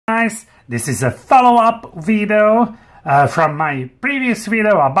guys, this is a follow-up video from my previous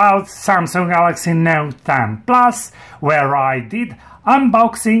video about Samsung Galaxy Note 10 Plus, where I did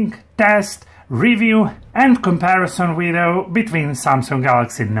unboxing, test, review and comparison video between Samsung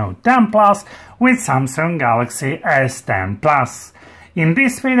Galaxy Note 10 Plus with Samsung Galaxy S10 Plus. In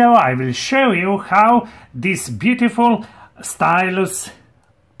this video I will show you how this beautiful stylus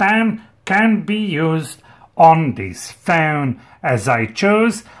pen can be used on this phone, as I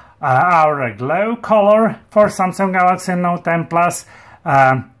chose our glow color for Samsung Galaxy Note 10 Plus.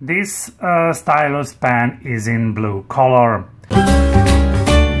 This stylus pen is in blue color.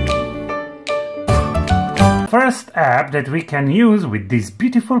 First app that we can use with this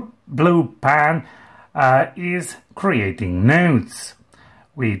beautiful blue pen is creating notes.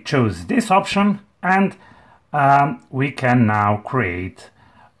 We choose this option and we can now create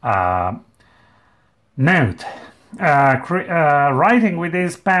a note. Writing with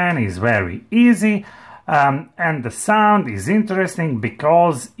this pen is very easy, and the sound is interesting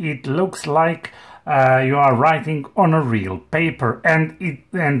because it looks like you are writing on a real paper, and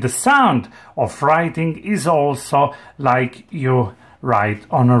the sound of writing is also like you write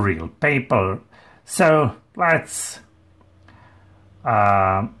on a real paper. So let's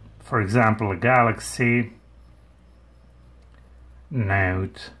for example, a Galaxy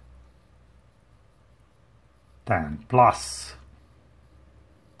Note 10 Plus.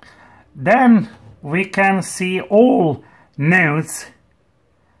 Then we can see all notes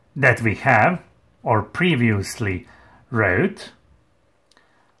that we have or previously wrote.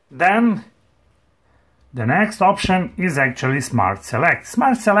 Then the next option is actually Smart Select.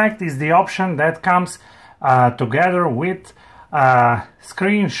 Smart Select is the option that comes together with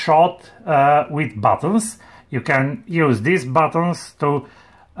screenshot with buttons. You can use these buttons to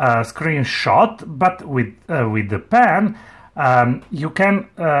screenshot, but with the pen you can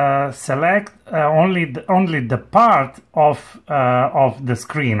select only the part of the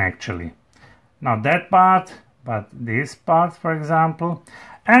screen, actually, not that part but this part, for example,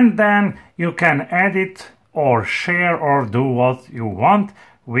 and then you can edit or share or do what you want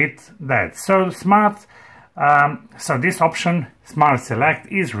with that. So so this option, Smart Select,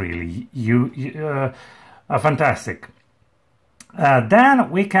 is really fantastic. Then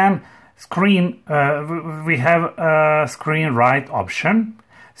we can we have a screen write option,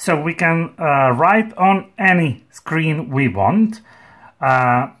 so we can write on any screen we want,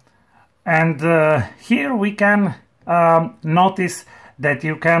 and here we can notice that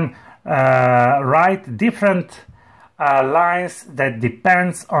you can write different lines that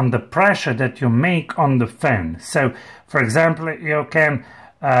depends on the pressure that you make on the phone. So for example, you can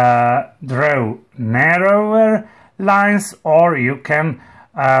draw narrower lines, or you can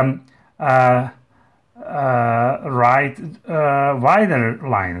write wider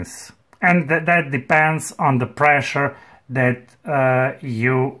lines, and that depends on the pressure that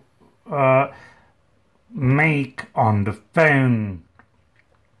you make on the phone.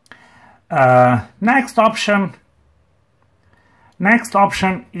 Next option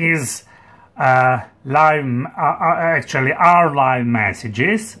is actually our live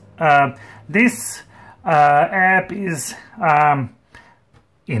messages. This app is,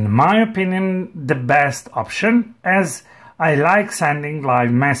 in my opinion, the best option, as I like sending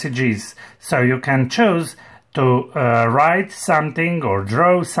live messages. So you can choose to write something or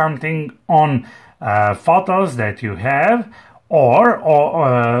draw something on photos that you have,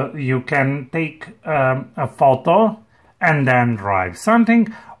 or you can take a photo and then write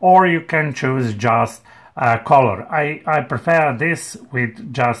something, or you can choose just color. I prefer this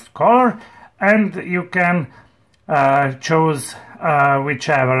with just color, and you can choose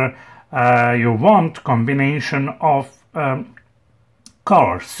whichever you want combination of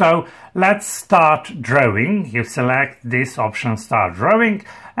colors. So let's start drawing. You select this option, Start Drawing,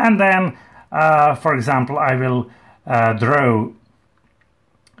 and then for example, I will draw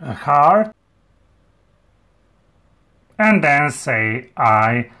a heart and then say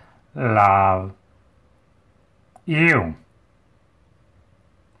I love you.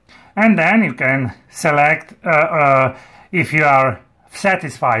 And then you can select, if you are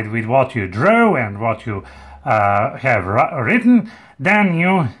satisfied with what you draw and what you have written, then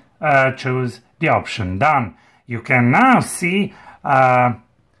you choose the option Done. You can now see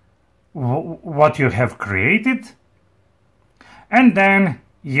what you have created, and then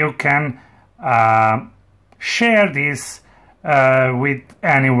you can share this with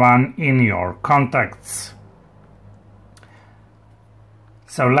anyone in your contacts.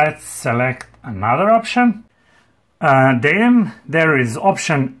 So let's select another option. Then there is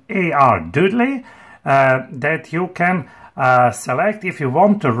option AR Doodly, that you can select if you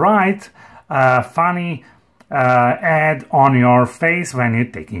want to write a funny ad on your face when you're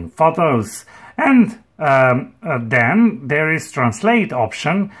taking photos. And then there is translate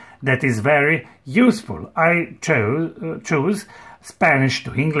option that is very useful. I choose Spanish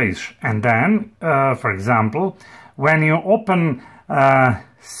to English, and then for example, when you open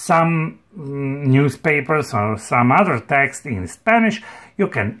some newspapers or some other text in Spanish, you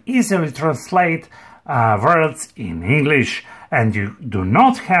can easily translate words in English, and you do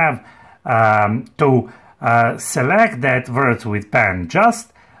not have to select that word with pen.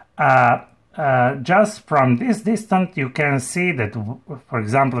 Just from this distance you can see that, for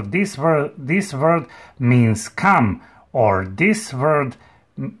example, this word means come, or this word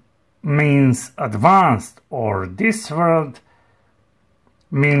means advanced, or this word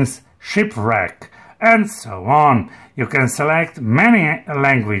means shipwreck, and so on. You can select many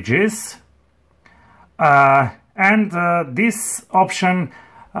languages, and this option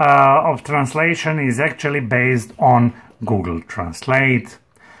of translation is actually based on Google Translate.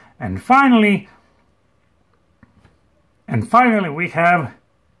 And finally we have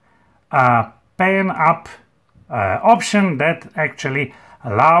a pen up option that actually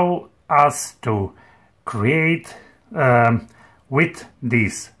allow us to create with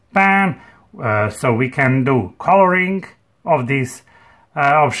this pen. So we can do coloring of these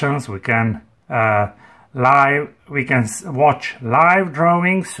options. We can watch live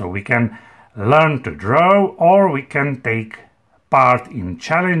drawings, so we can learn to draw, or we can take part in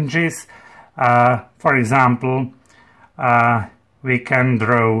challenges. For example, we can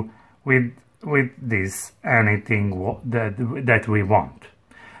draw with this anything that we want.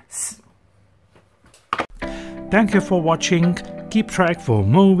 Thank you for watching. Keep track for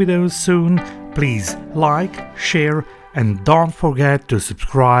more videos soon. Please like, share, and don't forget to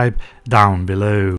subscribe down below.